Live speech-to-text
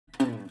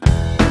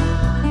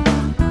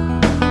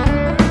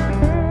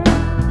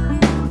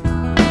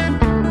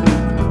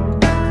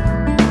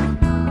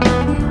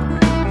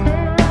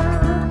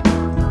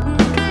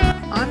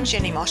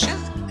Jenny Mosher,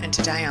 and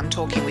today I'm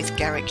talking with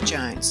Garrick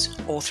Jones,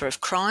 author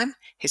of crime,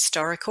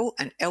 historical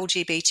and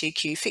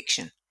LGBTQ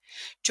fiction.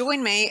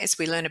 Join me as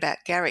we learn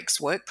about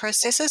Garrick's work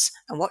processes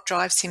and what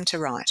drives him to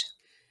write.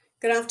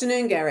 Good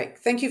afternoon, Garrick.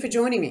 Thank you for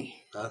joining me.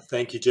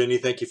 Thank you, Jenny.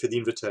 Thank you for the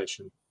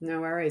invitation.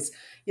 No worries.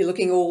 You're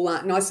looking all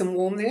nice and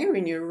warm there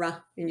in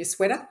your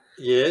sweater.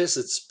 Yes,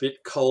 it's a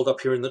bit cold up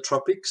here in the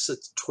tropics.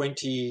 It's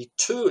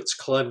 22. It's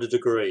climbed a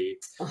degree.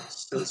 Oh,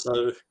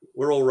 so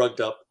we're all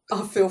rugged up.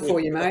 I feel for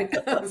you, mate.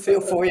 I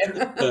feel for you.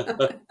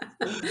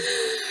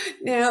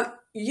 Now,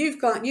 you've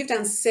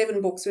done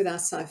 7 books with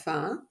us so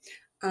far,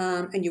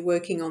 and you're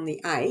working on the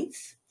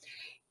 8th.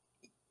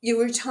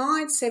 You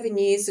retired 7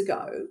 years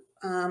ago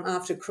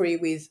after a career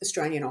with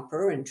Australian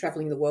Opera and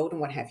travelling the world and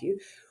what have you.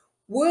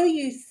 Were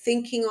you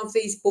thinking of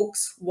these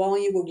books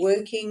while you were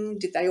working?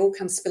 Did they all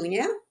come spilling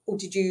out, or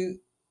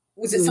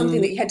was it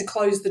something that you had to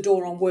close the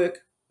door on work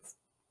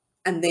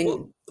and then?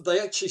 Well,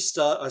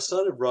 I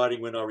started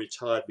writing when I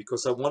retired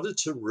because I wanted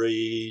to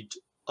read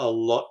a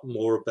lot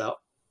more about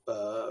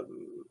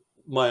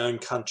my own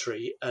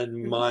country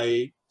and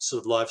my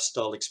sort of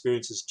lifestyle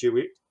experiences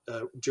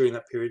during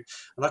that period,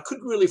 and I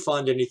couldn't really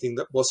find anything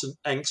that wasn't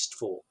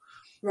angstful.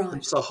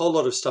 Right. So a whole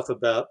lot of stuff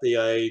about the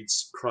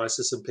AIDS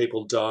crisis and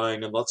people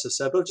dying and lots of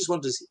sad, but I just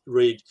wanted to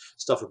read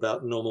stuff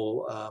about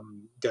normal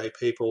gay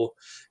people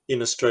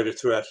in Australia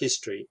throughout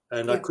history,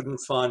 and I couldn't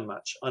find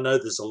much. I know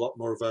there's a lot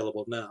more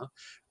available now,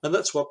 and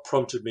that's what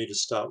prompted me to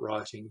start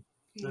writing.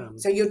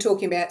 So you're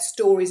talking about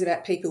stories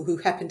about people who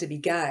happen to be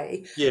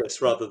gay.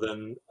 Yes, rather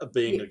than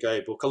being a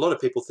gay book. A lot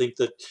of people think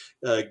that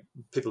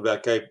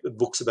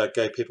books about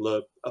gay people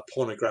are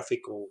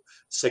pornographic or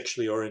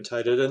sexually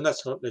orientated, and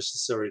that's not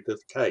necessarily the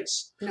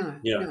case. No,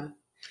 no,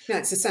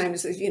 it's the same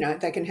as,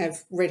 they can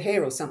have red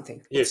hair or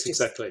something. Yes,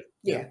 exactly.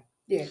 Yeah.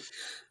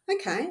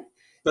 Okay.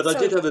 But I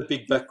did have a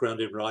big background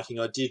in writing.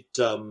 I did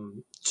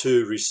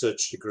 2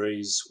 research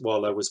degrees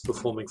while I was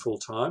performing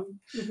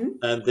full-time.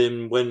 And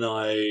then when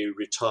I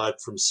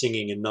retired from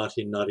singing in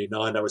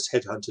 1999, I was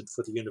headhunted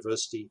for the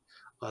university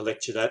I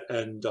lectured at,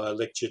 and I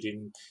lectured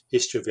in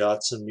history of the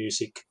arts and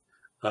music,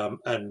 and,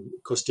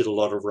 of course, did a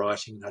lot of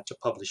writing and had to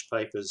publish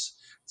papers.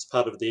 It's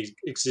part of the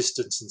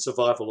existence and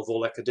survival of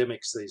all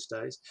academics these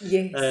days.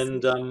 Yes.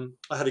 And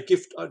I had a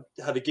gift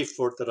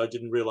for it that I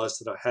didn't realise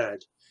that I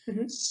had.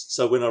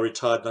 So when I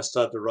retired and I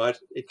started to write,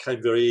 it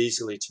came very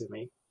easily to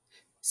me.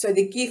 So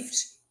the gift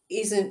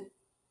isn't.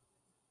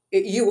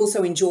 You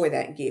also enjoy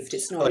that gift.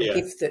 It's not a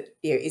gift that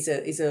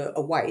is a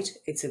weight.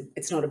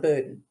 It's not a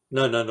burden.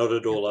 No, not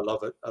at all. I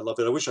love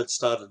it. I wish I'd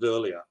started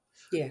earlier.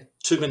 Yeah.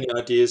 Too many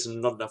ideas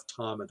and not enough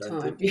time, I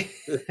don't think.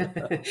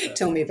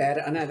 Tell me about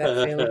it. I know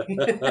that feeling.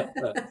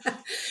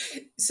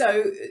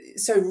 So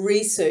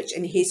research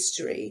and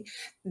history,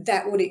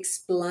 that would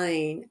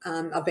explain.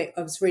 I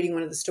was reading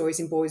one of the stories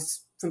in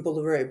Boys of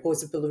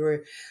Bullaroo,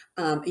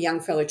 a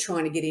young fellow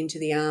trying to get into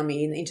the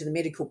army and into the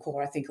medical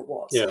corps, I think it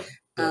was. Yeah.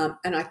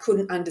 And I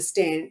couldn't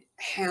understand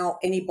how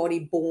anybody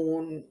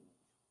born,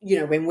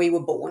 when we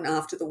were born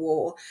after the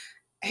war,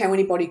 how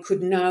anybody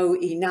could know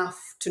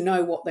enough to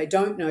know what they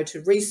don't know,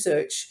 to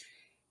research,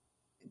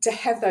 to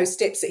have those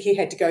steps that he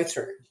had to go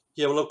through.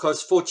 Yeah, well, look, I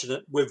was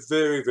fortunate. We're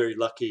very, very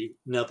lucky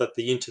now that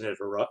the internet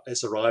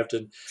has arrived,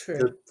 and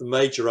the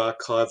major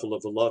archival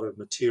of a lot of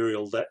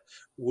material that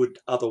would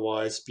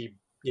otherwise be,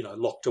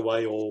 locked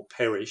away or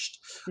perished.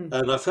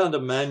 And I found a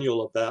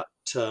manual about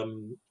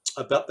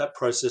that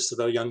process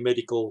that a young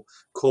medical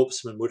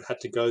corpsman would have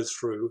to go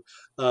through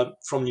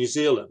from New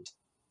Zealand.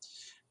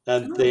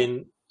 And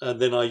then I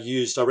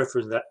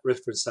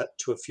referenced that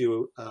to a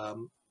few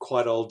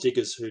quite old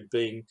diggers who'd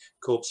been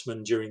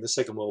corpsmen during the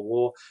Second World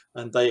War,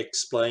 and they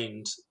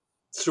explained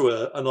through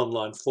an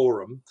online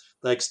forum,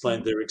 they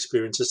explained their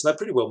experiences. So they're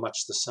pretty well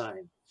much the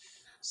same.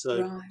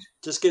 So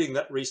just getting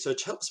that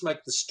research helps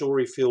make the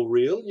story feel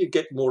real. You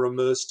get more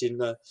immersed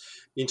into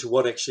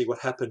what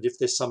happened if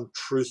there's some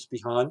truth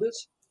behind it.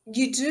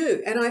 You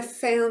do, and I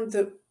found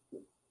that.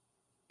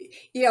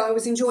 Yeah, I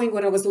was enjoying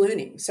what I was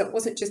learning. So it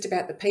wasn't just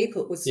about the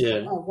people. It was,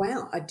 oh,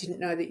 wow, I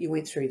didn't know that you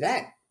went through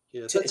that.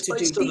 Yeah,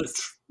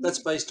 that's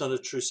based on a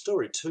true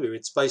story too.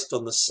 It's based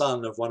on the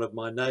son of one of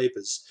my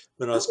neighbours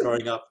when I was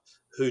growing up,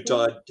 who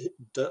died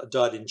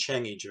in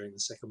Changi during the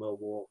Second World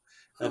War.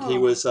 And he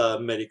was a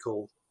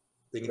medical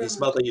thing. His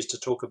mother used to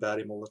talk about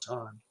him all the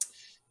time.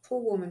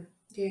 Poor woman,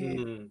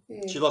 yeah.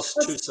 She lost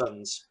 2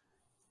 sons.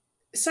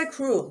 So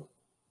cruel.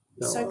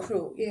 So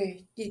cruel, yeah.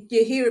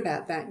 You hear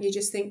about that and you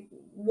just think,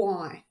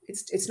 why?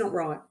 It's not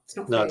right. It's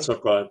not fair. No, it's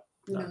not right.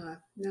 No.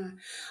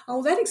 Oh,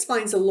 well, that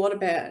explains a lot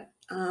about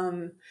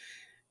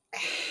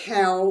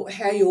how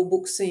your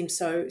books seem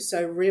so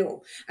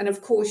real. And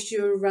of course,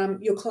 your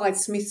Clyde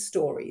Smith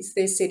stories,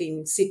 they're set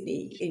in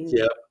Sydney in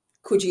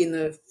Coogee in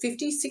the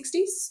 50s,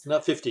 60s? No,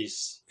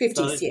 50s.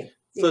 50s,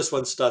 First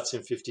one starts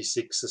in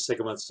 56. The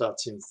second one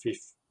starts in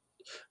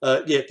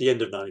at the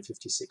end of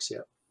 1956.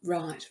 Yeah.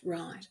 Right.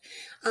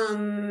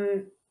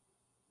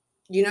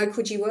 You know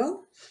Coogee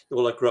well?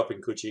 Well, I grew up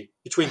in Coogee,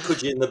 between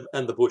Coogee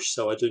and the bush,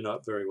 so I do know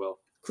it very well.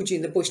 Coogee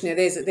in the Bush. Now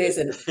there's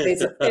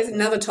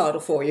another title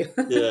for you.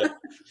 Yeah.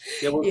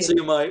 Yeah, well, Yeah. see,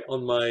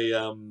 on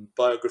my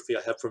biography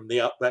I have From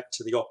the Outback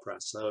to the Opera.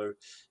 So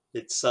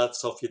it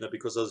starts off,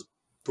 because I was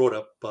brought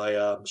up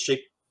by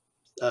sheep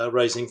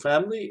raising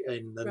family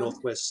in the Right.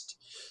 northwest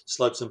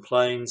slopes and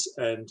plains,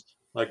 and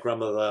my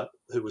grandmother,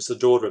 who was the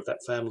daughter of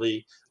that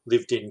family,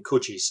 lived in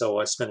Coogee. So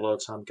I spent a lot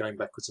of time going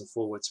backwards and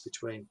forwards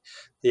between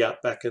the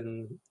Outback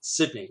and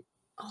Sydney.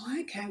 Oh,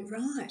 okay,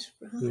 right.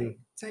 Mm.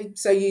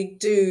 So you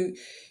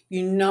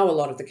know a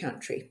lot of the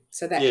country,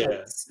 so that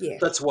helps. Yeah,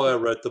 that's why I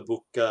wrote the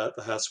book,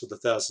 The House with a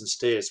Thousand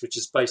Stairs, which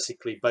is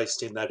basically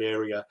based in that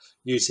area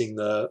using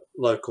the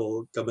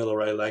local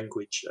Gamilaroi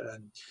language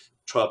and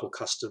tribal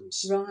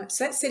customs. Right.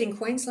 So that's set in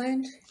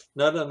Queensland?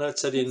 No,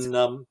 it's set in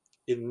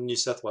New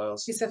South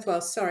Wales. New South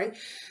Wales, sorry.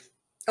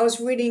 I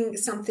was reading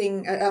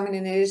something. I'm in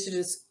an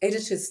editors.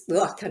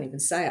 Well, I can't even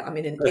say it. I'm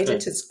in an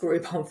editors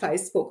group on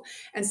Facebook,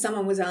 and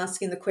someone was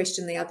asking the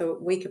question the other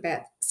week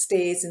about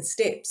stairs and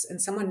steps,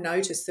 and someone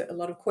noticed that a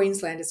lot of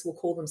Queenslanders will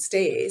call them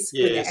stairs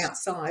when they're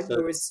outside,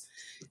 whereas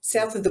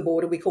south of the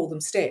border we call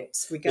them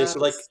steps. Regardless.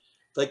 Yeah, so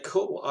they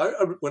call.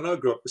 When I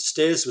grew up,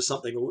 stairs was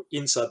something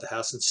inside the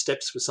house, and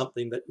steps was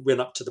something that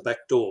went up to the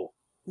back door.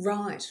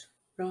 Right.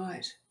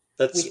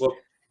 That's what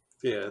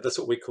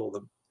we call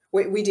them.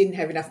 We didn't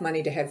have enough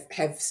money to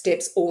have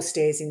steps or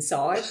stairs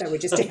inside. They were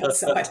just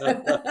outside.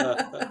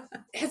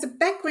 Has a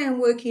background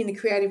working in the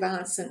creative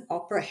arts and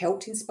opera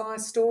helped inspire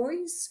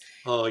stories?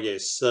 Oh,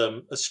 yes.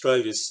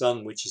 Australia's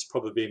Son, which has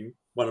probably been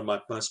one of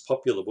my most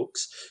popular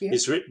books,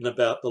 is written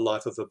about the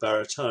life of a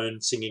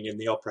baritone singing in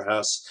the Opera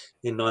House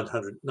in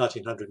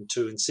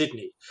 1902 in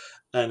Sydney.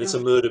 And it's a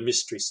murder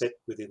mystery set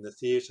within the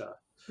theatre.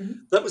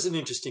 Mm-hmm. That was an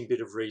interesting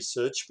bit of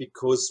research,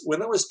 because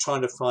when I was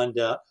trying to find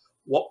out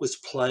what was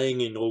playing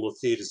in all the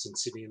theatres in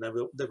Sydney, and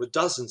there were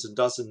dozens and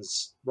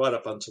dozens right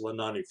up until the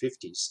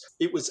 1950s,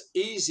 it was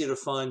easier to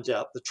find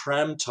out the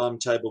tram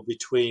timetable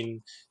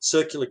between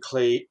Circular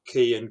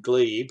Quay and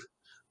Glebe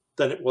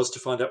than it was to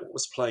find out what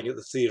was playing at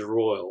the Theatre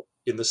Royal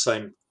in the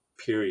same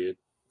period.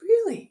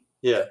 Really?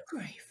 Yeah. Good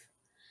grief.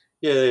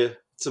 Yeah,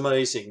 it's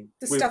amazing.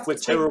 We're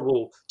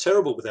terrible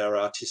with our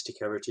artistic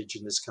heritage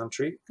in this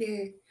country.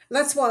 Yeah.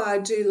 That's why I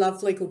do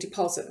love Legal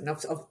Deposit, and I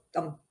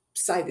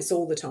say this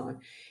all the time.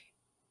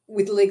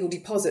 With Legal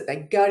Deposit, they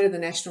go to the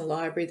National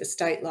Library, the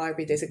State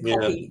Library. There's a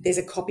copy. There's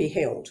a copy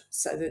held,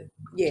 so that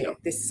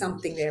there's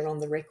something there on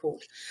the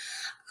record.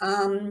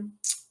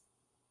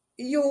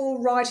 Your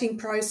writing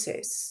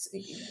process,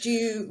 do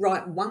you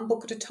write one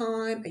book at a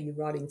time? Are you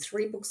writing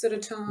 3 books at a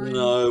time?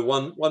 No,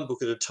 one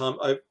book at a time.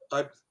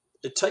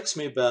 It takes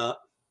me about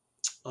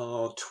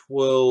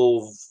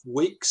 12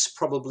 weeks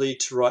probably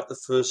to write the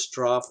first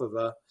draft of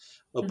a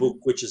book,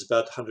 which is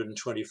about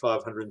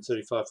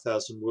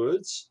 135,000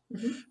 words.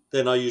 Mm-hmm.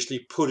 Then I usually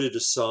put it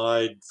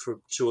aside for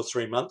 2 or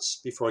 3 months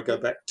before I go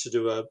back to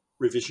do a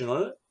revision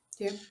on it.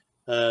 Yeah.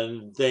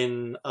 And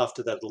then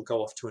after that, it'll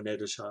go off to an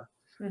editor.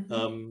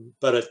 Mm-hmm.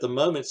 But at the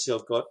moment, see,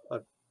 I've got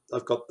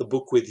the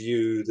book with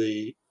you,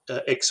 the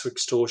X for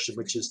Extortion,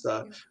 which is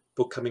the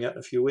book coming out in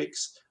a few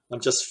weeks.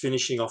 I'm just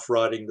finishing off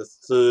writing the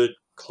 3rd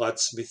Clyde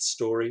Smith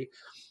story,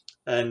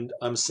 and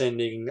I'm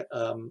sending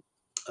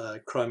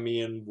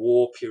Crimean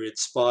War period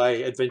spy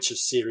adventure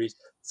series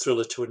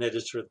thriller to an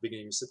editor at the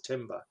beginning of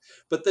September.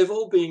 But they've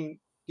all been,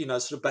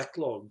 sort of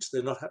backlogged.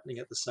 They're not happening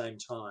at the same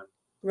time.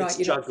 Right,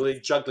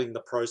 it's juggling the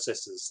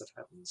processes that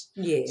happens.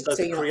 Yeah. So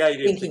the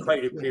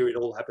creative period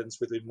all happens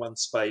within one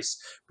space,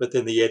 but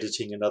then the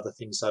editing and other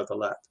things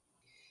overlap.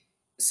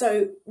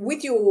 So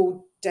with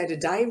your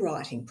day-to-day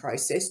writing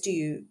process, do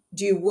you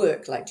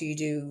work? Like, do you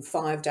do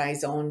 5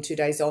 days on, 2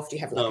 days off? Do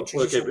you have like a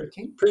traditional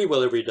routine? Pretty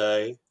well every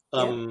day.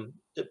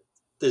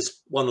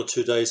 There's 1 or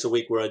 2 days a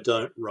week where I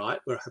don't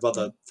write, where I have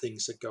other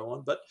things that go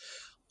on, but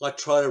I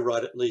try to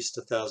write at least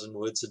 1,000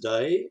 words a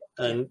day,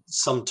 and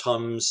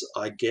sometimes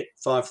I get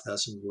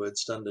 5,000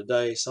 words done a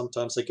day.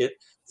 Sometimes I get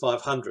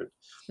 500.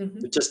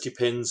 Mm-hmm. It just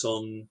depends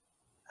on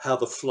how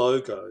the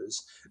flow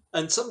goes.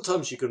 And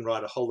sometimes you can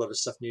write a whole lot of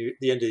stuff, and at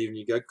the end of the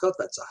evening you go, God,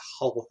 that's a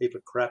whole heap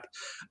of crap.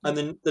 And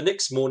then the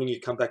next morning you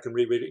come back and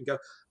reread it and go,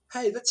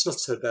 hey, that's not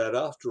so bad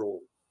after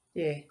all.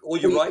 Yeah. Or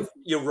you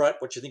write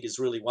what you think is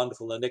really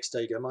wonderful. The next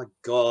day you go, my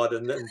God,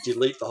 and then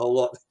delete the whole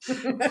lot.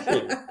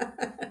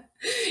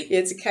 Yeah,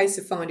 it's a case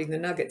of finding the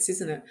nuggets,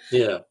 isn't it?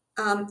 Yeah.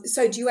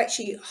 So do you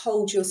actually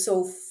hold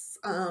yourself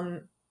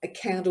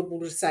accountable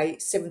to say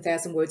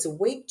 7,000 words a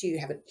week? Do you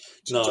have it?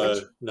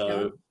 No.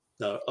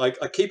 I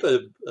keep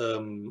a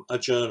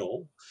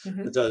journal,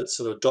 a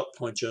sort of dot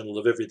point journal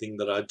of everything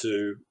that I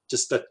do.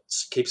 Just that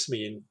keeps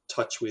me in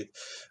touch with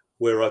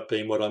where I've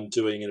been, what I'm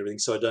doing, and everything,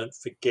 so I don't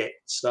forget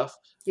stuff.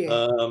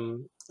 Yeah.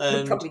 And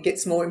it probably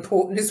gets more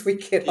important as we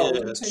get older.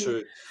 Yeah, that's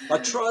true. I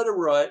try to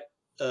write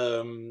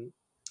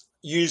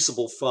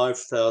usable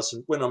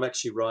 5,000 when I'm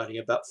actually writing,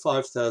 about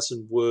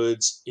 5,000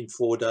 words in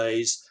 4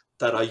 days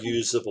that are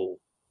usable.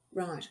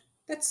 Right.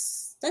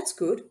 That's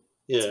good.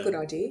 Yeah. That's a good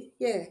idea.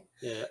 Yeah.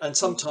 Yeah, and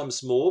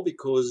sometimes more,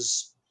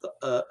 because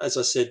as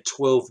I said,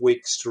 12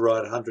 weeks to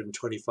write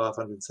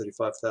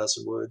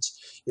 135,000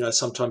 words.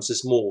 Sometimes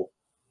there's more.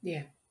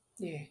 Yeah,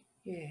 yeah,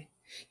 yeah.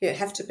 Yeah, it'd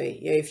have to be.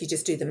 Yeah, if you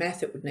just do the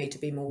math, it would need to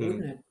be more,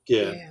 wouldn't it?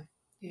 Yeah. Yeah,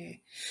 yeah.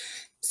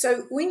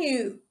 So when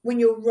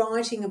you're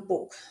writing a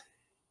book,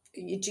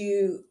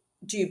 do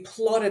you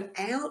plot it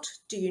out?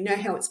 Do you know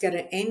how it's going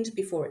to end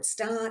before it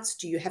starts?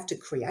 Do you have to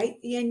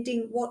create the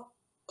ending? What?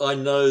 I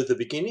know the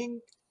beginning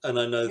and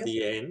I know Yep,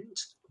 the end,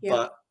 yep.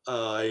 but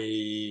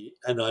I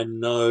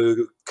know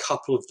a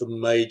couple of the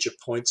major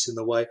points in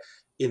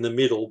the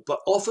middle. But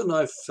often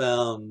I've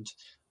found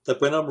that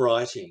when I'm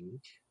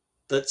writing,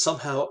 that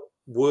somehow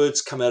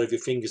words come out of your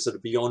fingers that are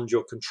beyond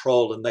your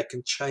control, and they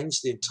can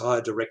change the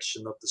entire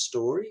direction of the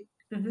story.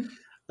 Mm-hmm.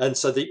 And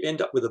so that you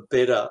end up with a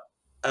better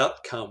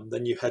outcome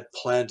than you had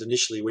planned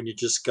initially when you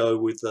just go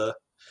with the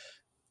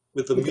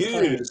With the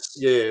plan. muse.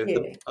 Yeah, Yeah,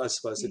 I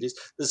suppose yeah, it is.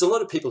 There's a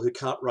lot of people who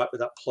can't write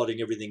without plotting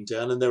everything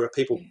down, and there are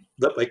people yeah.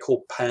 that they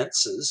call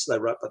pantsers. They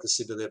write by the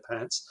seat of their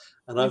pants,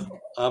 and Mm.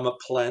 I'm a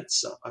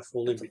plantser. I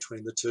fall A in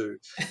between the two.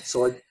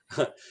 So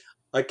I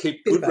I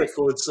keep bit of good both.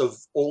 records of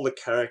all the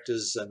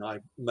characters, and I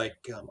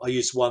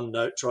use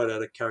OneNote to write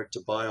out a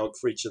character biog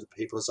for each of the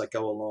people as I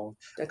go along,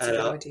 That's a add good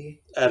out idea.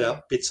 add Yeah,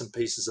 out bits and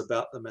pieces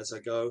about them as I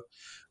go.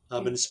 yeah,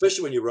 And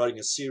especially when you're writing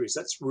a series,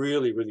 that's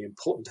really, really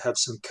important to have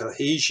some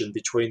cohesion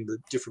between the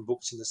different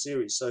books in the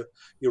series. So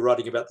you're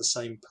writing about the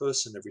same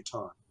person every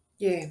time.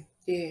 yeah,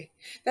 yeah.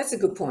 That's a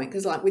good point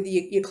because, like with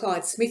your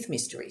Clyde Smith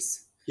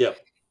mysteries, Yeah.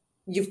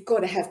 you've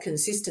got to have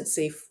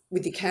consistency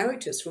with your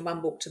characters from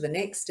one book to the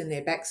next and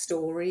their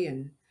backstory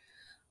and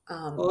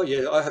Oh, um,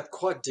 yeah. I have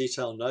quite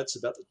detailed notes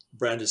about the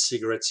brand of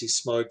cigarettes he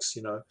smokes.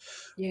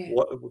 yeah,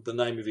 What the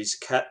name of his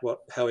cat, what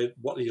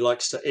he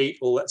likes to eat,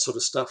 all that sort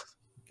of stuff.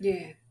 yeah,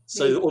 yeah,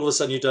 So all of a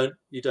sudden you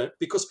don't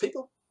because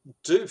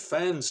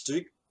fans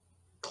do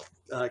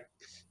uh,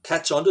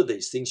 catch onto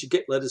these things. You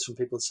get letters from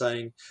people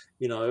saying,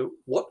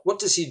 what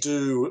does he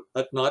do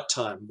at night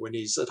time when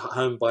he's at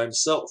home by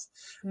himself?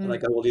 And I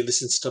mm, go, well, he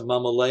listens to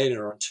Mama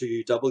Lena on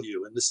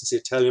 2UW and listens to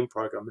the Italian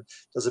program and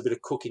does a bit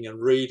of cooking and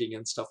reading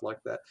and stuff like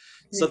that.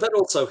 So yeah, that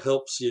also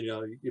helps, you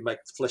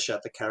flesh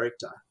out the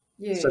character.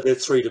 So yeah, they're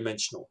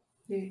three-dimensional.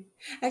 yeah.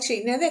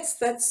 Actually, now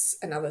that's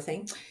another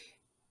thing.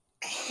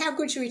 How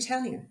good's your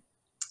Italian?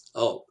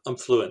 Oh, I'm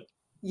fluent.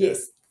 Yeah.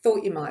 Yes,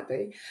 thought you might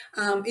be.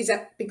 Is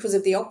that because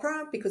of the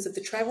opera, because of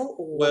the travel,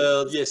 or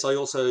Well, yes, I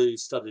also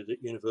studied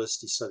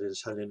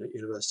Italian at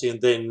university,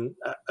 and then,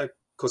 of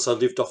course, I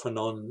lived off and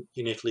on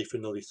in Italy for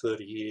nearly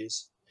 30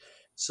 years.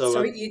 So,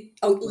 sorry, you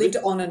lived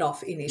li- on and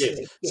off in yes,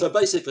 Italy? Yeah. so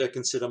basically, I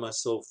consider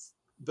myself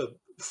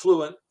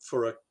fluent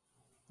for a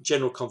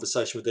general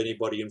conversation with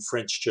anybody in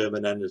French,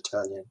 German, and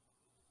Italian.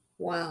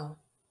 Wow,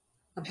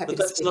 I'm happy But to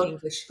that's speak not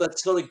English.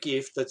 that's not a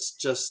gift. That's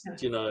just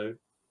No.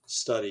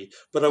 study.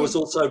 But I Yeah, was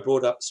also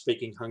brought up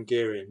speaking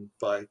Hungarian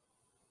by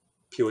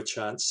pure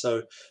chance,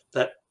 so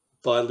that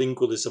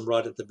bilingualism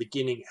right at the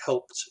beginning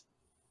helped.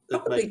 It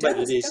probably made it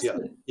does, easier.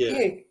 doesn't it? Yeah.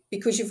 Yeah,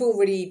 because you've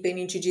already been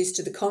introduced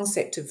to the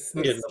concept Yeah, of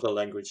another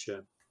language,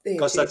 yeah. there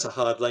Gosh, that's too. a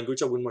hard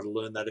language. I wouldn't want to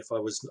learn that if I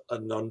was a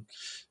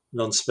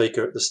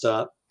non-speaker at the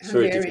start. It's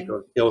very Hungarian.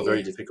 difficult. Yeah, very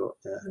Yeah, difficult.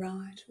 Yeah.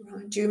 right,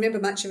 right. Do you remember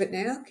much of it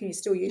now? Can you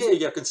still use Yeah,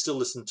 it? yeah, I can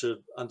still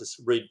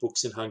read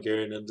books in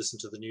Hungarian and listen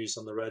to the news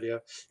on the radio.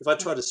 If I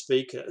try to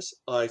speak it,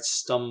 I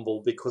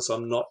stumble because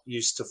I'm not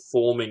used to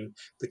forming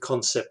the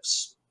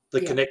concepts.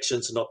 The Yeah.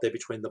 connections are not there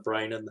between the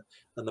brain and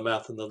the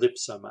mouth and the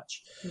lips so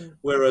much. Mm.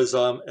 Whereas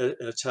in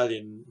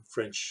Italian,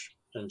 French,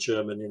 and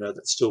German,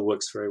 that still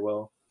works very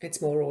well.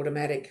 It's more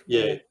automatic,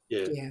 Yeah, more,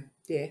 yeah. yeah,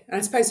 yeah. And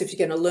I suppose if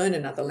you're going to learn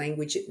another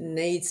language, it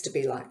needs to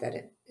be like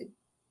that.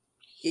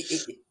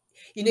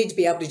 You need to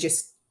be able to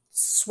just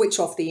switch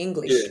off the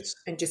English Yes.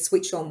 and just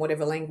switch on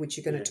whatever language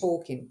you're going Yeah. to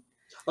talk in.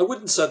 I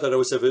wouldn't say that I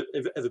was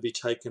ever be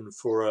taken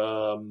for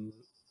a,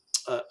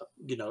 a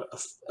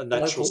A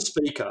natural local,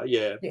 speaker,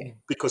 yeah, yeah,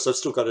 because I've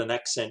still got an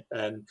accent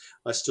and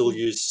I still mm,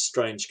 use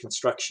strange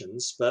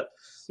constructions. But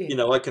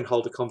yeah. I can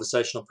hold a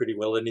conversation on pretty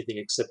well anything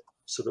except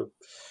sort of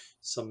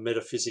some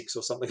metaphysics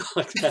or something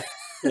like that.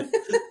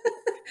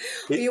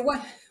 Well, you're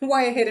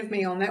way ahead of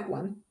me on that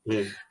one.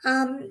 Yeah.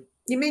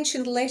 You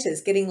mentioned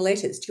letters, getting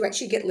letters. Do you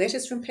actually get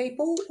letters from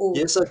people, or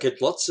Yes, I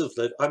get lots of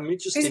that. I'm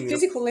interesting.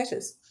 physical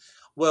letters?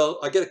 Well,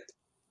 I get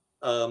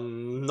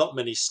not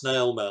many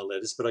snail mail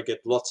letters, but I get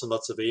lots and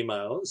lots of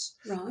emails.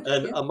 Right.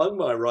 And Yeah. among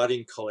my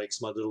writing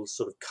colleagues, my little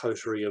sort of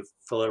coterie of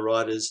fellow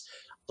writers,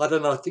 I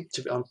don't know, I think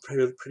I'm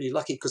pretty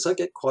lucky because I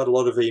get quite a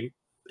lot of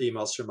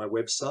emails through my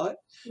website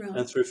Right.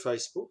 and through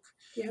Facebook.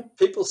 Yeah.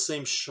 People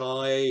seem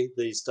shy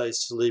these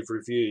days to leave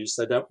reviews.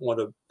 They don't want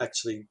to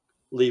actually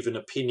leave an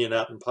opinion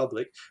out in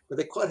public, but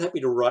they're quite happy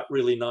to write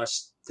really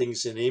nice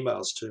things in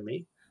emails to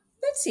me.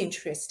 That's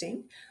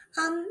interesting.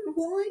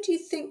 Why do you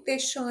think they're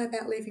shy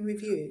about leaving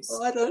reviews?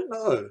 I don't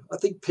know. I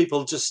think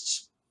people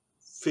just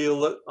feel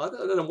that I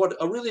don't know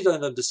what I really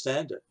don't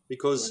understand it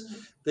because Right.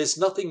 there's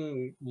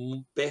nothing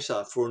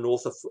better for an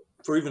author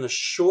for even a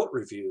short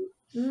review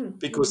Mm,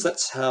 because mm,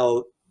 that's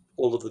how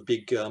all of the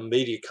big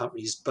media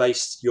companies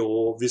base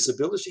your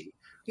visibility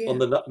on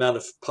yeah. the amount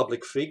of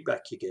public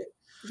feedback you get.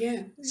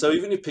 Yeah. So Yeah.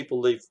 even if people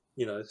leave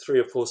 3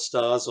 or 4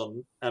 stars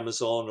on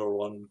Amazon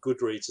or on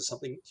Goodreads or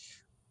something,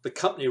 the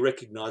company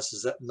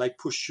recognises that and they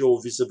push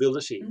your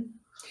visibility.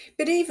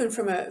 But even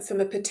from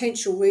a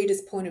potential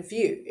reader's point of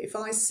view, if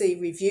I see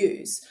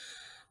reviews,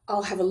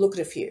 I'll have a look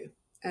at a few,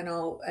 and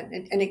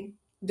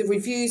the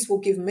reviews will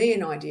give me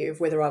an idea of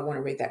whether I want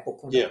to read that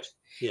book or not.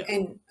 Yeah.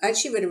 And I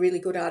actually read a really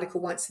good article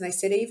once, and they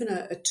said even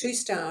a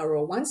 2-star or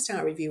a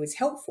 1-star review is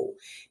helpful,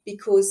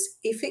 because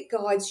if it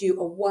guides you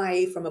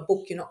away from a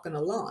book you're not going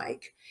to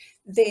like,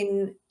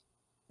 then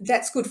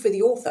that's good for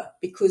the author,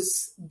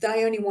 because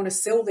they only want to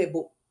sell their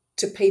book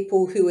to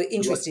people who are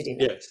interested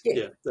in it.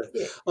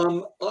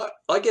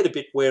 I get a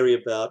bit wary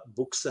about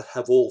books that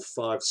have all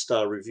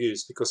 5-star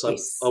reviews, because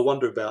I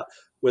wonder about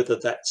whether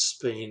that's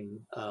been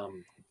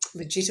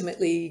legitimate.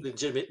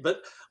 But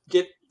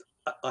yet,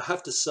 I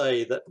have to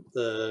say that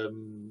the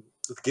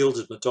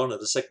Gilded Madonna,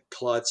 the second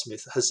Clyde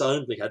Smith, has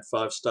only had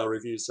 5-star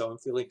reviews, so I'm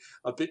feeling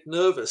a bit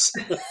nervous.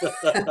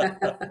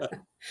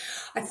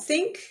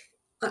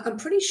 I'm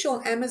pretty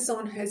sure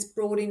Amazon has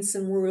brought in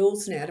some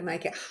rules now to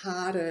make it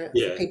harder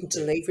for people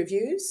to leave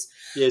reviews.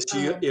 Yes,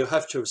 you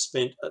have to have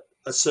spent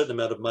a certain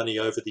amount of money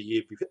over the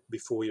year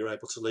before you're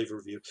able to leave a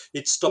review.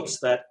 It stops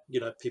that,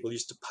 people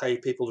used to pay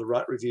people to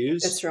write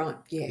reviews. That's right.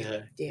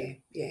 Yeah. And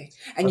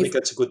I think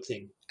that's a good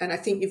thing. And I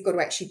think you've got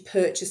to actually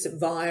purchase it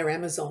via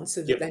Amazon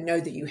so that they know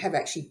that you have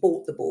actually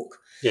bought the book.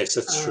 Yes,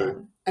 that's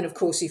true. And of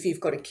course, if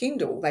you've got a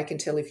Kindle, they can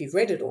tell if you've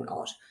read it or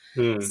not.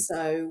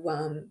 So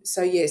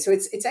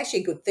it's actually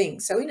a good thing.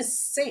 So in a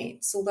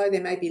sense, although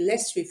there may be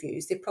less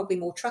reviews, they're probably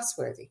more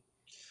trustworthy.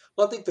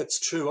 I think that's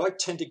true. I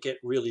tend to get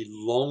really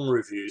long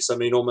reviews. I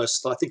mean,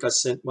 almost, I think I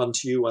sent one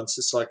to you once.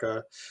 It's like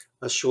a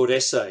short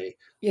essay.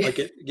 Yeah.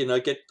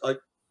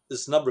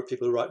 There's a number of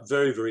people who write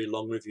very, very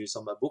long reviews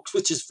on my books,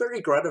 which is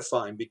very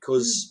gratifying,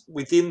 because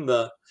within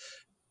the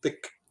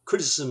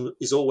criticism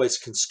is always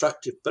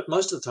constructive, but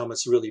most of the time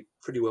it's really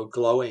pretty well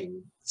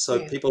glowing.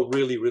 So people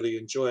really, really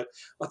enjoy it.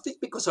 I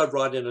think because I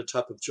write in a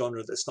type of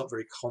genre that's not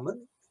very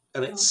common,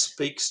 and it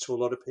speaks to a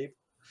lot of people.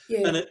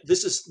 Yeah. And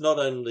this is not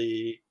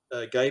only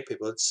gay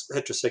people, it's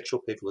heterosexual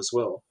people as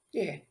well.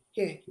 Yeah.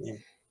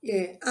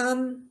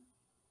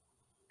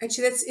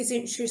 Actually, it's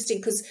interesting,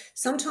 because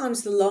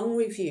sometimes the long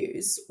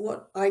reviews,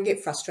 what I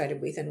get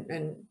frustrated with,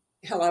 and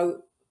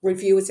hello,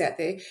 reviewers out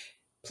there,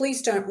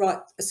 please don't write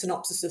a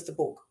synopsis of the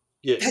book.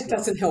 Yes, that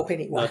doesn't help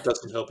anyone. No, it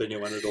doesn't help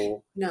anyone at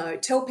all. No,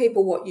 tell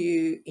people what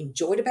you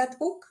enjoyed about the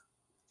book,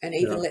 and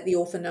even let the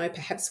author know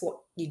perhaps what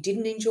you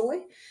didn't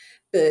enjoy.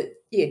 But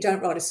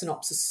don't write a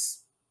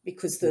synopsis,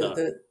 because that's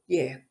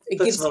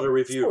not a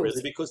review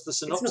really, because the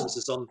synopsis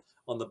is on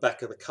the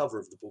back of the cover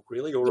of the book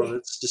really, or on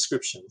its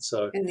description.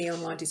 So in the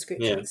online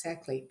description,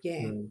 exactly.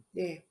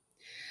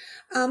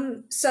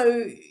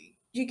 So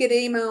you get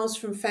emails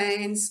from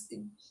fans.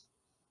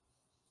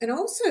 And I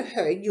also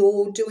heard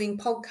you're doing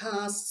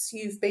podcasts.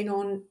 You've been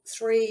on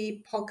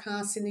 3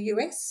 podcasts in the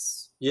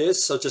US.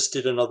 Yes, I just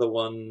did another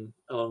one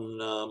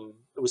on.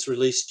 It was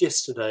released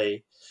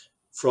yesterday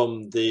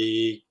from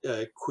the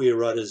Queer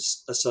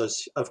Writers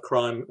of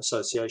Crime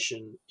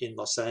Association in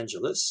Los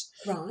Angeles,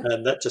 right?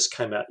 And that just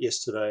came out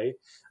yesterday.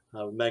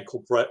 A man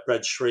called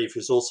Brad Shreve,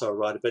 who's also a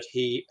writer, but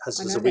he has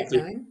a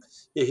weekly.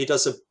 Yeah, he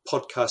does a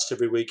podcast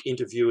every week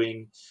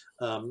interviewing.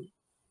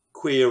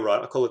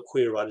 I call it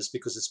queer writers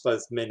because it's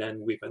both men and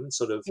women,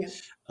 sort of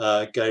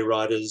gay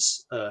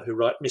writers who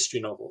write mystery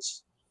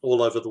novels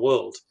all over the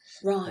world.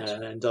 Right.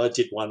 And I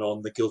did one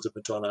on the Gilded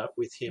Madonna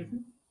with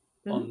him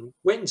on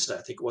Wednesday,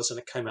 I think it was, and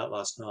it came out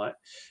last night.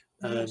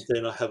 Right. And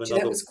then I have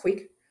another. That was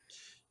quick.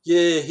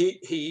 Yeah,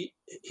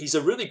 he's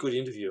a really good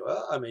interviewer.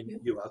 I mean,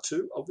 you are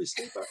too,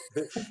 obviously, but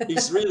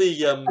he's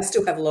really. I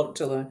still have a lot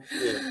to learn.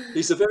 Yeah,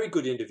 he's a very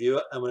good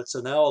interviewer, and it's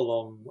an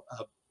hour-long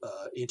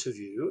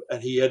interview,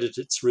 and he edits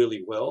it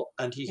really well.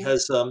 And he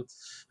has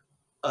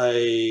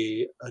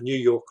a New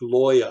York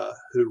lawyer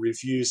who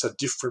reviews a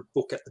different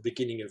book at the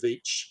beginning of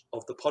each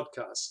of the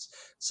podcasts.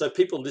 So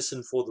people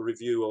listen for the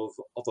review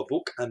of a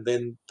book, and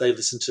then they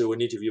listen to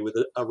an interview with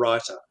a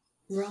writer.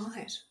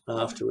 Right.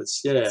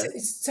 Afterwards, yeah.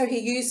 So he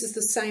uses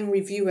the same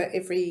reviewer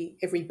every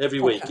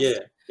week,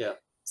 yeah.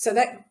 So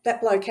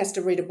that bloke has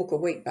to read a book a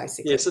week,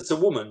 basically. Yes, it's a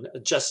woman,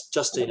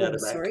 Justine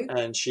Adamek,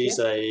 and she's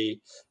a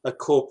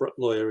corporate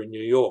lawyer in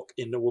New York,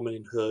 a woman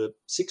in her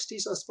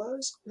 60s, I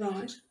suppose.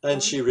 Right.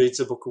 And she reads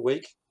a book a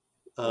week.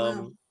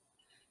 Wow.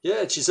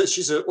 Yeah,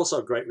 she's also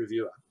a great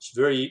reviewer.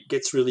 She really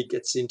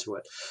gets into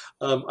it.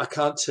 I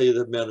can't tell you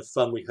the amount of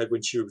fun we had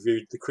when she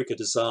reviewed The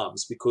Cricketer's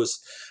Arms,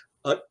 because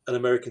an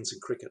Americans in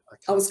cricket.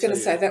 I was going to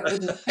say that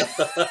wouldn't.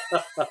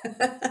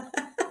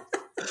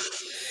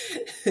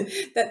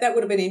 that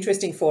would have been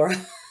interesting for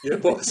her. Yeah,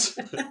 it was.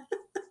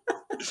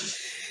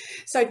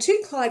 So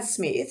 2 Clyde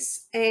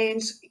Smiths and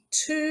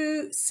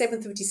 2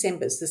 7th of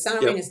Decembers, the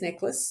Tsarina's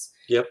Necklace.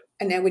 Yep.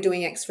 And now we're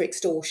doing Acts for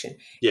Extortion.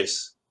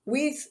 Yes.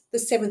 With the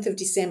 7th of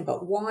December,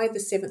 why the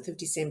 7th of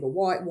December?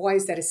 Why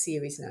is that a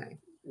series name?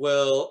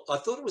 Well, I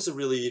thought it was a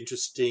really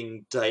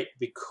interesting date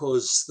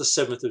because the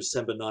 7th of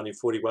December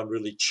 1941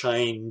 really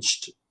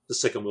changed the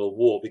Second World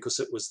War,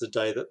 because it was the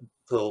day that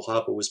Pearl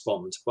Harbor was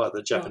bombed by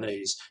the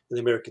Japanese, and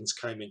the Americans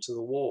came into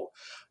the war.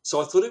 So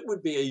I thought it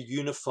would be a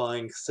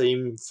unifying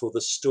theme for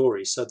the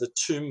story. So the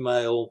two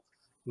male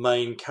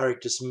main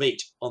characters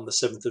meet on the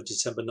 7th of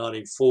December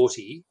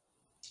 1940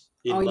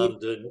 in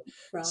London.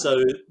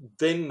 So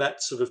then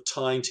that sort of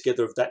tying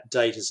together of that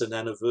date as an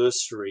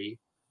anniversary,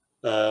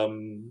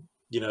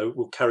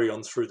 will carry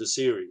on through the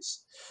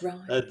series.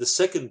 Right. The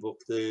second book,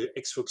 the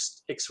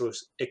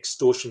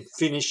Extortion,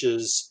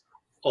 finishes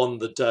on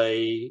the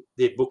day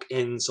the book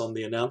ends on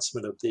the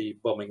announcement of the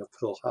bombing of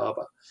Pearl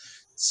Harbor.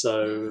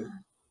 So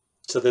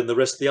then the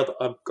rest of the other,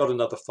 I've got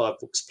another 5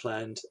 books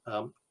planned,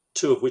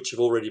 2 of which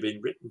have already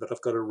been written, but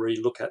I've got to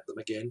re-look at them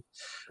again,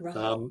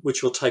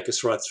 which will take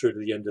us right through to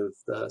the end of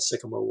the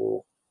Second World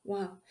War.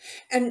 Wow.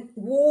 And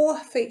war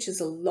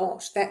features a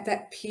lot,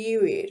 that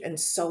period, and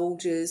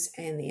soldiers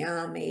and the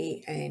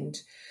army, and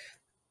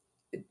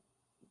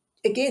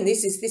again,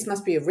 this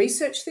must be a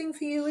research thing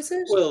for you, is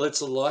it? Well, it's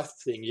a life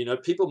thing.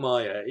 People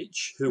my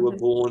age who were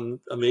born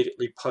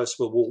immediately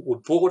post-World War were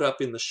brought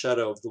up in the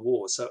shadow of the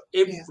war. So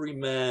every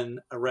man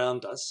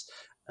around us,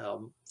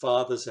 our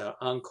fathers, our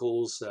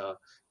uncles,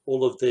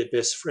 all of their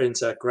best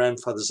friends, our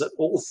grandfathers, that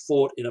all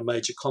fought in a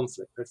major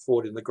conflict. They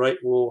fought in the Great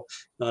War,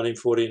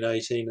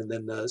 1914-18, and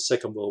then the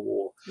Second World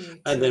War,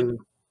 and then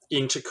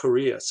into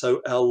Korea. So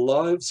our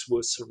lives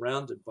were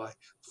surrounded by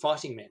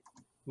fighting men,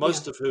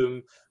 most of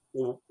whom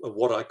were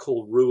what I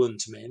call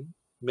ruined men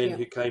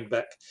who came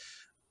back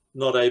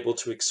not able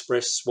to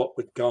express what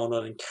was going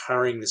on and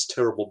carrying this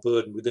terrible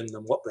burden within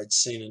them, what they'd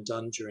seen and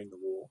done during the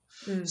war.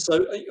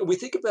 So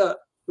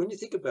when you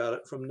think about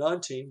it, from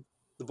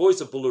The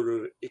Boys of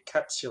Bullaroo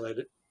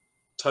encapsulated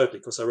totally,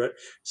 because I wrote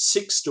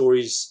 6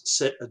 stories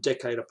set a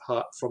decade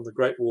apart from the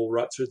Great War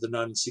right through the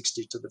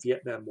 1960s to the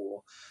Vietnam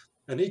War.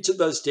 And each of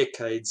those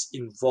decades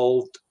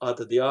involved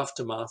either the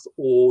aftermath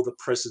or the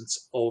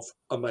presence of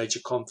a major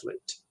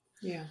conflict.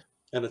 Yeah.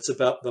 And it's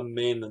about the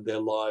men and their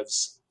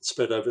lives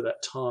spread over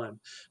that time.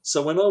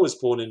 So when I was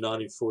born in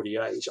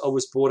 1948, I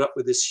was brought up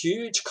with this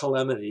huge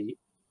calamity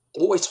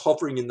always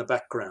hovering in the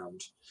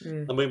background.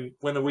 I mean,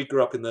 when we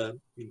grew up in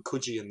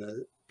Coogee, in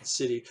the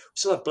city, we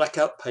still had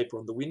blackout paper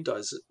on the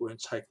windows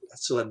that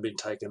still hadn't been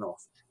taken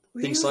off.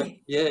 Really? Things like,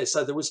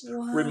 so there was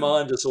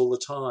reminders all the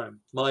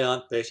time. My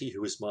Aunt Betty,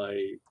 who was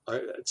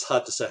it's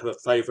hard to say her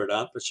favourite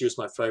aunt, but she was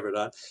my favourite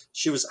aunt.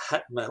 She was a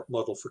hat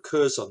model for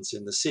Curzons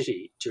in the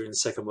city during the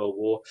Second World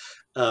War,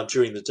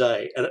 during the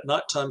day. And at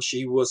night time,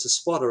 she was a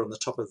spotter on the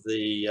top of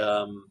the,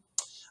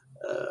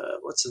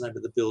 what's the name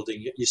of the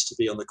building? It used to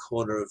be on the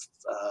corner of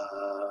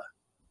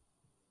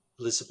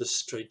Elizabeth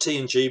Street,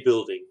 T&G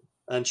building.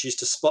 And she used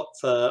to spot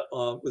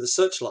with a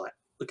searchlight,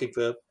 looking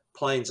for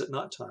planes at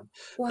night time.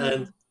 Wow.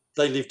 And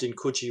they lived in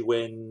Coogee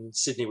when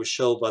Sydney was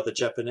shelled by the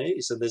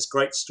Japanese, and there's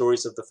great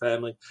stories of the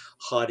family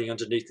hiding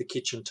underneath the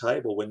kitchen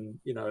table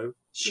when,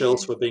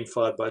 shells were being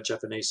fired by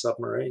Japanese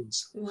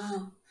submarines.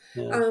 Wow.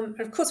 Yeah.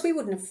 Of course, we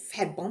wouldn't have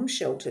had bomb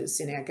shelters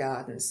in our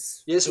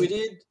gardens. Yes, we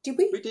did. Did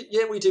we? We did.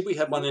 Yeah, we did. We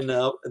had one at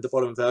the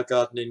bottom of our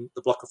garden in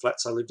the block of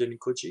flats I lived in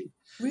Coogee.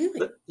 Really?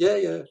 But,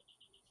 yeah.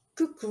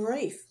 Good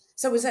grief.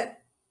 So was that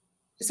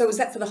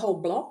for the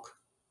whole block?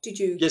 Did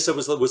you? Yes, there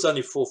was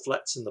only 4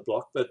 flats in the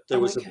block, but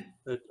there was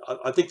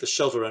I think the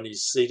shelter only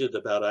seated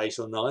about 8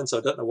 or 9, so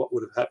I don't know what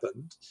would have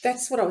happened.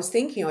 That's what I was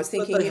thinking. I was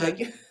thinking,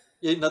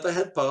 they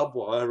had barbed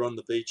wire on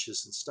the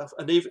beaches and stuff,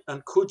 and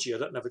Coogee, I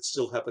don't know if it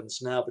still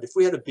happens now, but if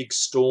we had a big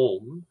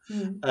storm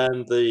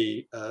and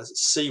the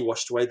sea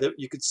washed away,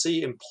 you could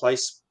see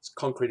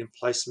concrete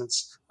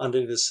emplacements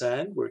underneath the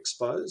sand were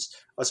exposed.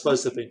 I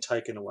suppose they've been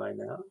taken away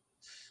now,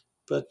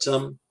 but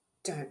don't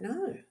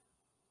know.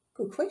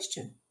 Good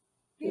question.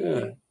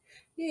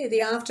 Yeah, the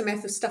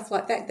aftermath of stuff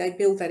like that, they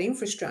build that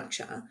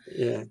infrastructure.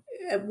 Yeah.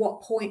 At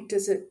what point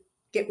does it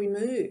get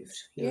removed?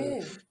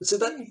 Yeah. So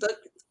that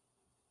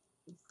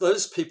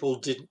those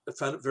people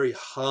found it very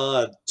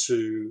hard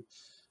to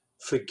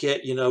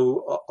forget.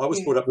 I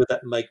was brought up with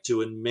that make,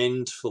 do and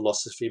mend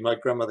philosophy. My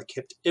grandmother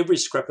kept every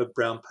scrap of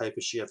brown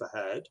paper she ever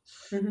had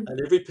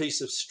and every piece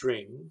of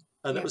string.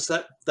 And it was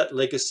that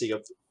legacy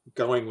of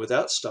going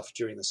without stuff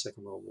during the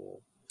Second World War.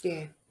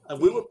 Yeah. And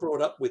we were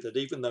brought up with it,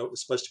 even though it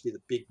was supposed to be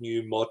the big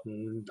new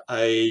modern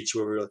age,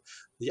 where we were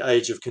the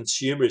age of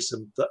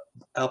consumerism. That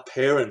our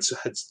parents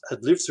had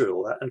lived through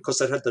all that, and of course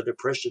they'd had the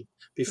Depression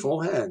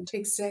beforehand.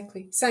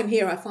 Exactly. Same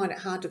here. I find it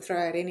hard to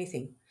throw out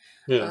anything.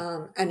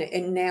 Yeah.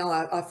 And now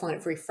I find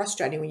it very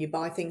frustrating when you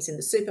buy things in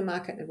the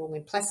supermarket and they're all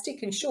in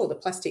plastic. And sure, the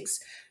plastic's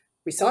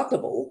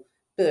recyclable,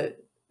 but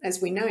as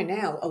we know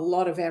now, a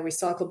lot of our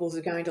recyclables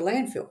are going to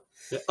landfill.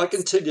 Yeah, I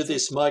can tell you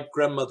this, my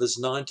grandmother's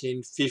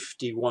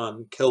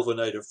 1951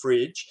 Kelvinator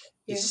fridge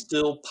is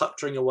still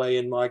puttering away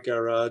in my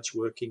garage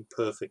working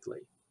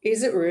perfectly.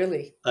 Is it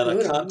really? And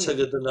I can't tell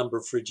you the number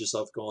of fridges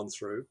I've gone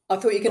through. I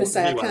thought you were going to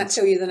say, I can't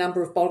tell you the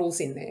number of bottles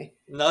in there.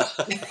 No.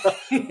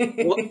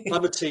 Well,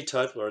 I'm a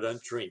teetotaler. I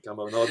don't drink. I'm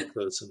an odd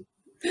person.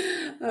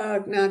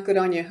 No, good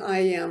on you.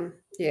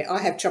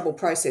 I have trouble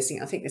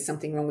processing. I think there's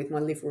something wrong with my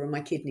liver or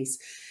my kidneys.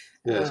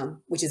 Yes.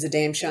 which is a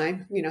damn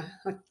shame.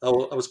 I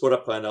was brought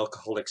up by an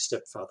alcoholic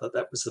stepfather.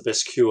 That was the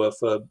best cure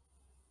for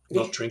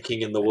not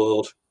drinking in the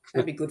world.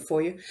 That'd be good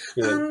for you.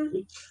 Yeah.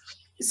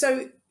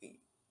 So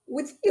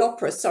with the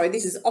opera, sorry,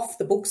 this is off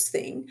the books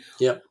thing.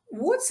 Yeah.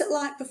 What's it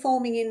like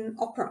performing in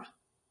opera?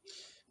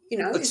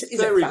 It's is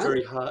very, it fun?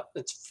 very hard.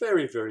 It's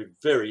very, very,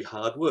 very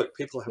hard work.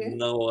 People have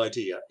no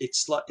idea.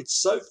 It's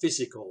so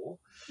physical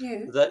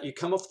that you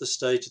come off the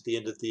stage at the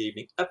end of the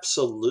evening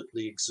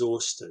absolutely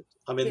exhausted.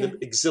 I mean,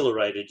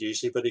 exhilarated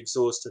usually, but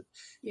exhausted.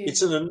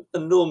 It's an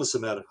enormous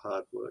amount of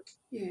hard work.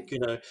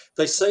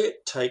 They say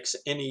it takes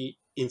any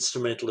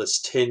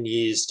instrumentalist 10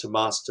 years to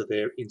master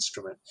their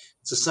instrument.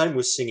 It's the same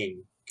with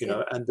singing,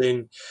 and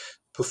then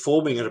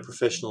performing at a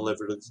professional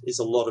level is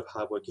a lot of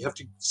hard work. You have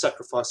to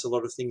sacrifice a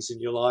lot of things in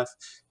your life,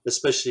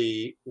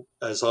 especially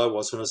as I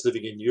was when I was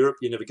living in Europe.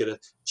 You never get a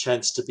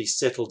chance to be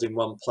settled in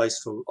one place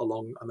for a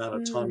long amount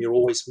of time. You're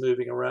always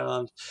moving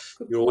around.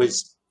 You're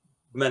always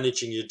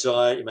managing your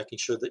diet. You're making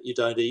sure that you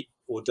don't eat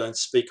or don't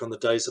speak on the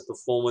days of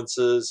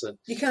performances. And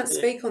you can't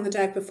speak on the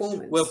day of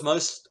performance. Well,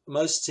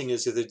 most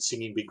singers, if they're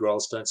singing big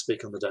roles, don't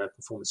speak on the day of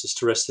performances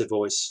to rest their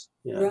voice.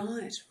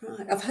 Right.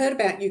 I've heard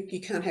about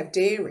you can't have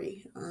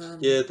dairy.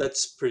 Yeah,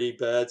 that's pretty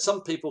bad.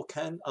 Some people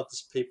can,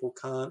 others people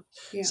can't.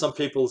 Yeah. Some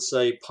people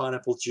say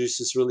pineapple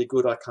juice is really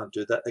good. I can't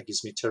do that. That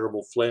gives me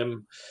terrible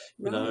phlegm.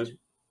 Right.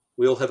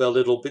 We all have our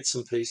little bits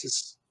and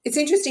pieces. It's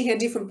interesting how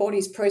different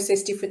bodies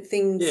process different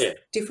things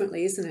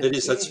differently, isn't it? It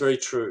is. That's very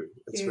true.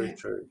 That's very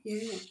true.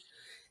 Yeah.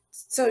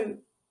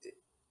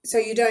 So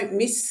you don't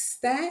miss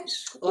that?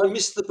 I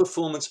miss the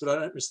performance, but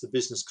I don't miss the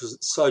business because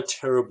it's so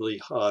terribly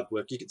hard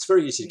work. It's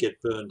very easy to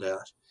get burned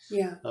out.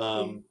 Yeah.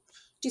 Do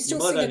you still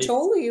sing at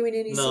all? Are you in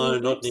any No,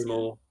 singing not groups?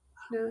 anymore.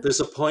 No. There's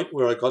a point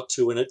where I got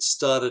to when it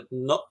started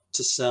not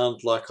to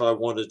sound like I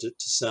wanted it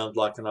to sound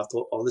like, and I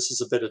thought, oh, this is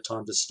a better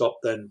time to stop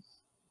than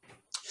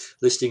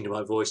listening to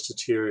my voice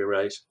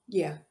deteriorate.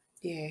 Yeah.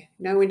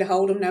 Know when to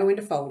hold them, know when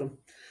to fold them.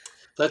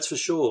 That's for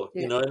sure.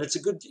 And it's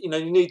a good, you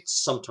need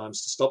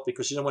sometimes to stop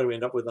because you don't want to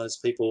end up with those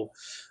people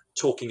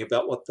talking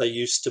about what they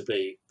used to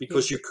be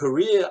because your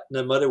career,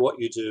 no matter what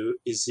you do,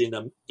 is in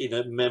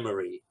a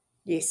memory.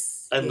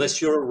 Yes.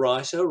 Unless you're a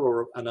writer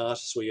or an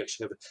artist where you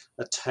actually have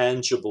a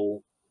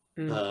tangible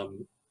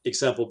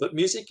example. But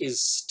music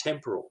is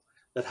temporal.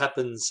 That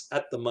happens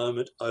at the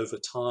moment over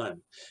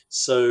time.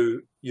 So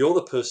you're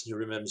the person who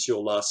remembers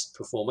your last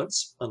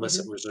performance, unless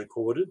it was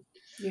recorded.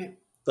 Yeah.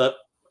 But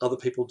other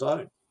people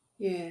don't.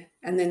 Yeah.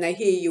 And then they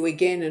hear you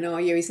again and,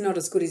 he's not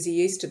as good as he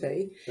used to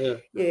be.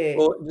 Yeah.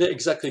 Well,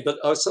 exactly. But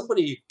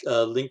somebody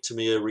linked to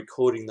me a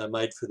recording they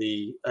made for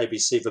the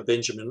ABC for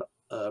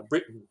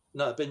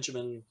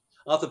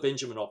Arthur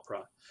Benjamin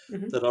opera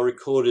that I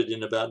recorded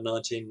in about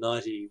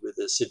 1990 with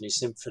the Sydney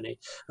Symphony.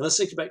 And I was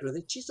thinking back to it and I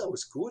think, geez, that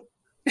was good.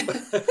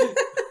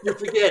 You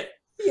forget.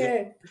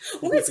 Yeah.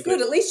 Well, that's good.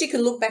 At least you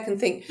can look back and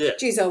think,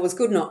 geez, I was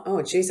good, not,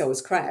 oh, geez, I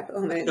was crap. I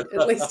mean,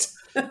 at least.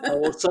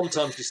 Well,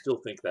 sometimes you still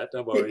think that.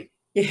 Don't worry.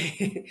 Yeah.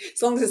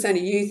 As long as it's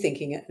only you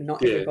thinking it and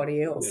not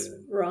everybody else. Yeah.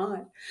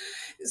 Right.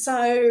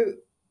 So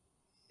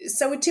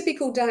a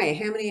typical day,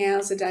 how many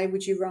hours a day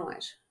would you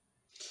write?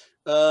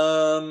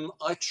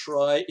 I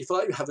try, if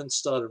I haven't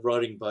started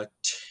writing by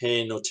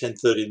 10 or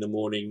 10:30 in the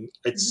morning,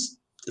 it's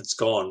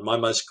gone. My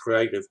most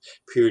creative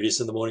period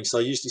is in the morning. So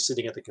I'm usually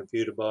sitting at the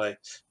computer by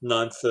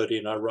 9:30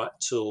 and I write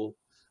till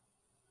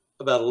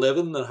about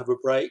 11, then I have a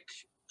break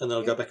and then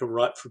I'll go back and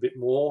write for a bit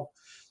more.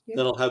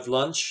 Then I'll have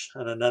lunch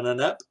and a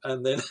nap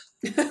and then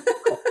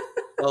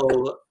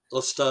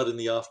I'll start in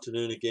the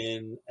afternoon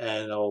again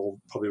and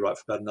I'll probably write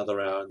for about another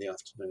hour in the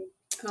afternoon.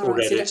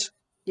 Or edit. So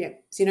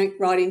you don't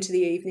write into the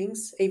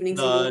evenings? Evenings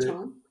are your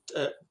time?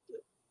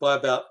 By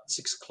about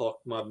 6 o'clock,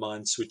 my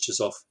mind switches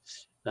off.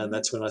 And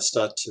that's when I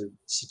start to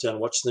sit down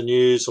and watch the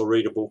news or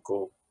read a book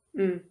or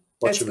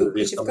watch a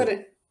movie.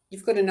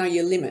 You've got to know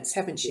your limits,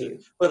 haven't you? Yeah.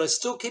 But I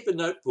still keep a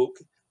notebook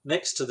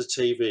next to the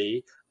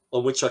TV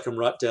on which I can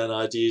write down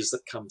ideas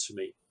that come to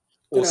me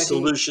or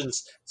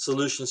solutions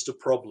to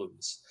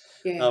problems.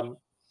 Yeah.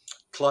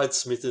 Clyde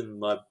Smith in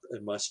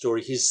my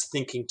story, his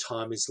thinking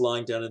time is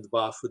lying down in the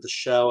bath with the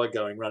shower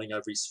going, running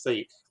over his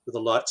feet with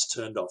the lights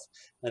turned off.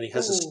 And he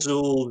has a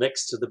stool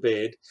next to the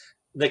bed,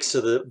 next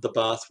to the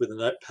bath with a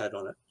notepad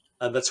on it.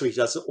 And that's where he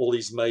does all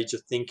his major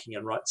thinking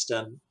and writes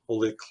down all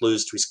the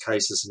clues to his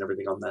cases and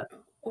everything on that.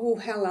 Oh,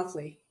 how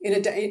lovely.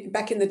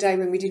 Back in the day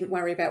when we didn't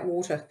worry about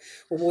water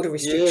or water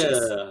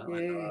restrictions. Yeah, I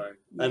know.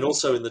 Yeah. And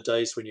also in the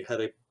days when you had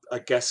a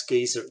gas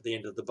geyser at the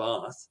end of the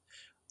bath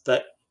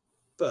that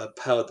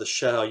powered the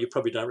shower. You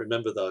probably don't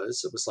remember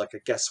those. It was like a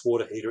gas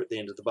water heater at the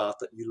end of the bath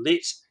that you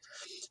lit.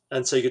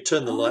 And so you could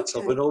turn the lights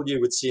off and all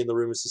you would see in the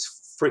room was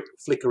this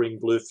flickering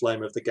blue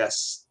flame of the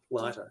gas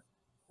lighter.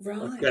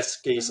 Right. Gas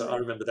geyser. Right. I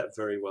remember that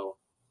very well.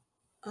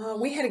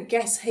 We had a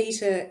gas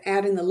heater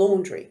out in the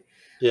laundry.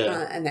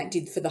 Yeah. And that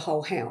did for the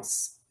whole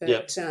house. But,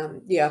 I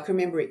can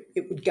remember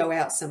it would go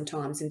out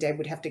sometimes and Dad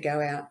would have to go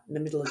out in the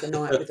middle of the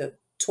night with a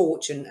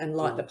torch and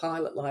light the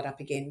pilot light up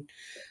again.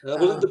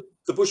 Well, in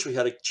the bush we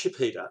had a chip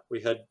heater.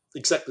 We had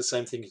exactly the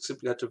same thing,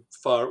 except we had to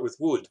fire it with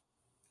wood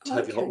to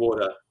have your hot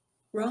water.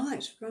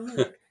 Right.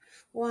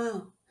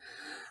 Wow.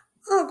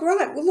 Oh,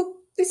 great. Well, look,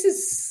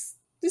 this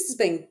has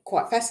been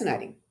quite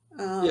fascinating.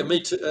 Yeah,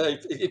 me too.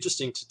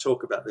 Interesting to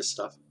talk about this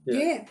stuff.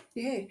 Yeah.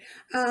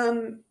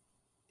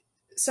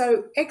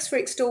 So X for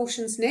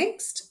Extortion's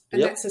next,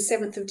 and that's a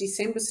 7th of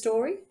December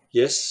story.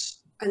 Yes.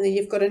 And then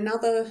you've got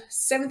another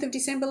 7th of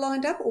December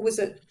lined up, or was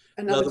it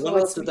another? No, the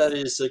one after that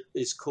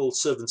is called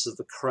Servants of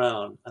the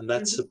Crown, and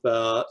that's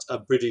about a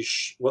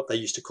British, what they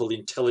used to call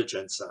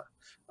intelligencer,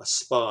 a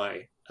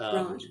spy,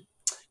 right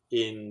at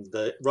the end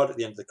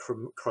of the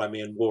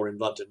Crimean War in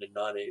London in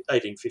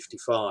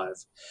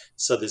 1855.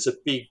 So there's a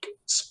big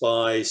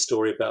spy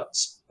story about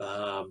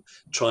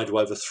trying to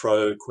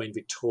overthrow Queen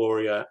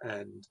Victoria,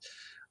 and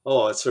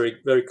it's very,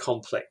 very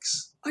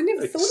complex. I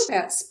never thought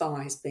about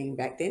spies being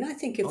back then. I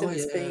think of them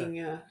as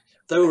being...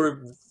 They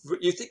were.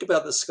 You think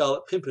about the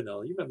Scarlet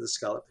Pimpernel. You remember the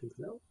Scarlet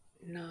Pimpernel?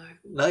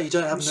 No, you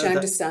don't have. I'm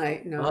ashamed to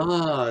say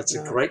no. It's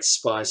a great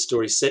spy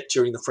story set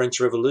during the French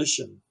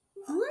Revolution.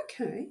 Oh,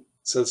 okay.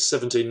 So it's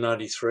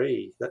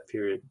 1793, that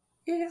period.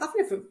 Yeah,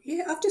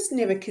 I've just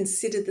never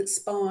considered that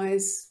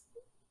spies.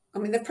 I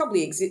mean, they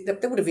probably exist.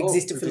 They would have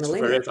existed for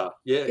millennia. Forever.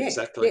 Yeah,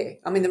 exactly. Yeah,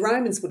 I mean, the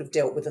Romans would have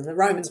dealt with them. The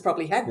Romans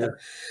probably had them.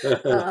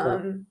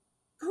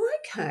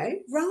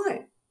 Okay,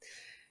 right.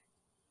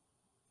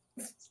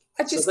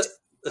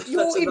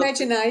 Your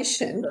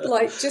imagination,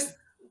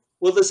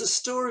 Well, there's a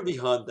story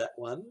behind that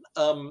one.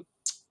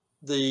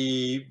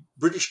 The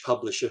British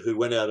publisher who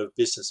went out of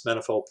business,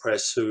 Manifold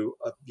Press, who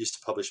used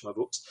to publish my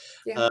books,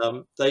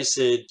 they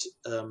said,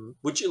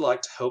 would you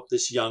like to help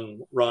this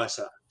young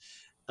writer?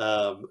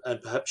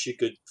 And perhaps you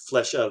could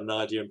flesh out an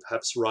idea and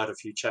perhaps write a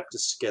few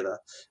chapters together.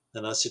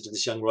 And I said to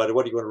this young writer,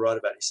 what do you want to write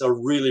about? He said, I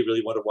really,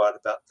 really want to write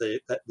about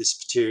this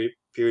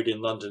period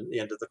in London at the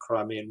end of the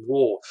Crimean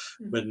War,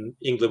 when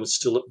England was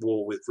still at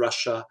war with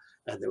Russia,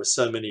 and there were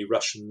so many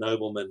Russian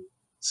noblemen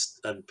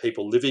and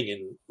people living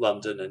in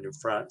London and in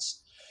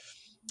France.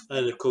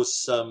 And, of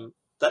course,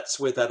 that's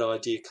where that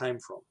idea came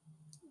from.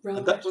 Right.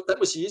 And that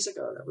was years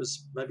ago. That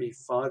was maybe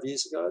 5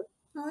 years ago.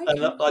 Oh,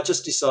 okay. And I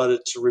just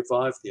decided to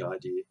revive the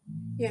idea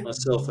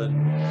myself and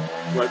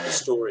wrote the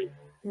story.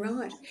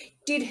 Right.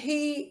 Did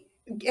he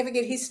ever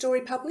get his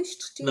story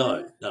published?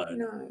 No.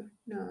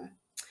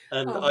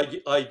 And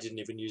I didn't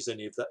even use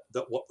any of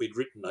that what we'd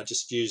written. I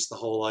just used the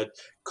whole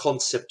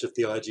concept of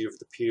the idea of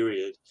the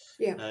period.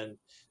 Yeah. And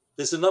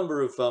there's a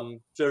number of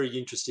very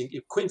interesting...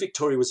 Queen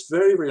Victoria was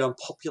very, very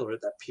unpopular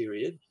at that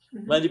period,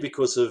 mainly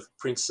because of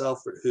Prince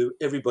Alfred, who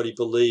everybody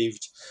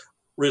believed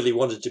really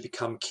wanted to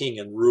become king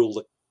and rule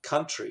the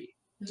country.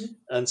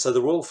 And so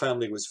the royal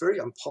family was very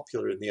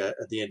unpopular at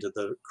the end of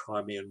the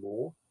Crimean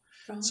War.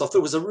 Right. So I thought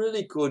it was a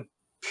really good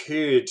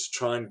period to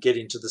try and get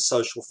into the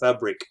social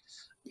fabric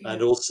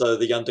and also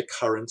the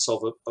undercurrents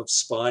of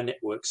spy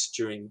networks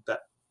during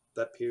that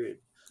period.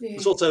 It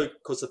was also,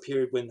 of course, the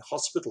period when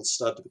hospitals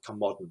started to become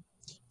modern.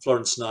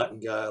 Florence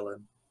Nightingale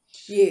and...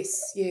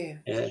 Yes,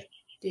 where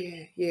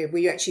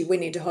you actually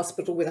went into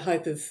hospital with a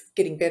hope of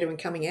getting better and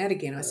coming out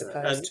again, I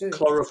suppose, and too.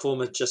 Chloroform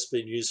had just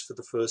been used for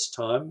the first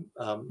time.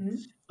 I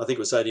think it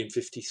was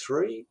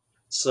 1853.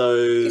 So...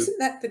 Isn't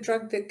that the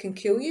drug that can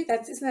kill you?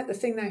 Isn't that the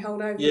thing they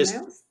hold over the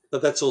mouth?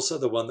 But that's also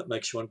the one that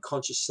makes you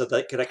unconscious, so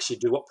they could actually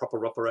do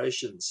proper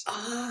operations.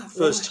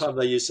 First time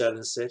they used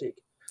anesthetic.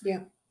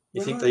 Yeah.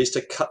 You think they used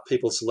to cut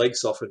people's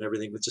legs off and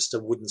everything with just a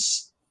wooden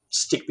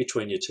stick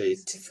between your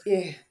teeth.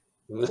 Yeah.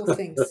 Poor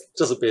things.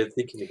 Doesn't bear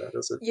thinking about,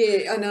 does it?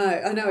 Yeah,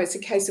 I know. It's a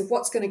case of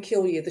what's going to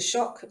kill you, the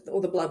shock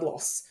or the blood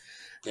loss.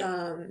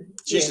 Yeah.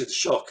 It's usually the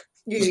shock.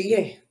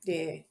 Usually,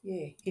 yeah,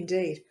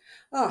 indeed.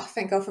 Oh,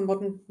 thank God for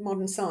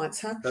modern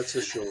science, huh? That's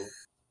for sure.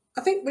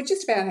 I think we're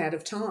just about out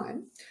of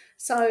time.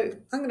 So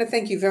I'm going to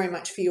thank you very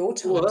much for your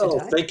time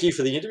today. Thank you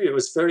for the interview.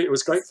 It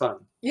was great fun.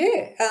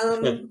 Yeah.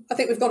 I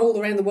think we've gone all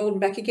around the world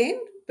and back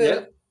again.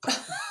 But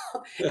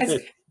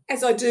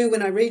as I do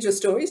when I read your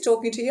stories,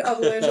 talking to you, I've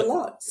learned a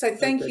lot. So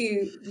thank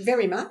you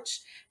very much.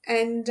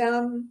 And,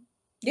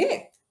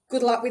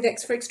 good luck with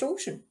X for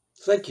Extortion.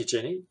 Thank you,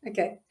 Jenny.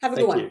 Okay. Have a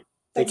good one. Thanks,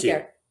 Thank you.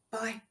 Garrick.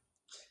 Bye.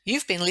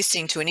 You've been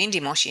listening to an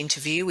IndieMosh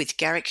interview with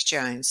Garrick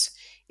Jones.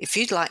 If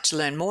you'd like to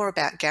learn more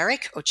about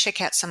Garrick or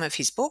check out some of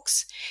his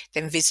books,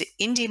 then visit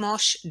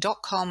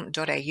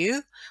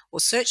indiemosh.com.au or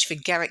search for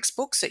Garrick's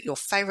books at your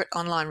favourite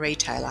online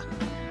retailer.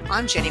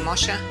 I'm Jenny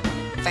Mosher.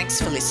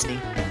 Thanks for listening.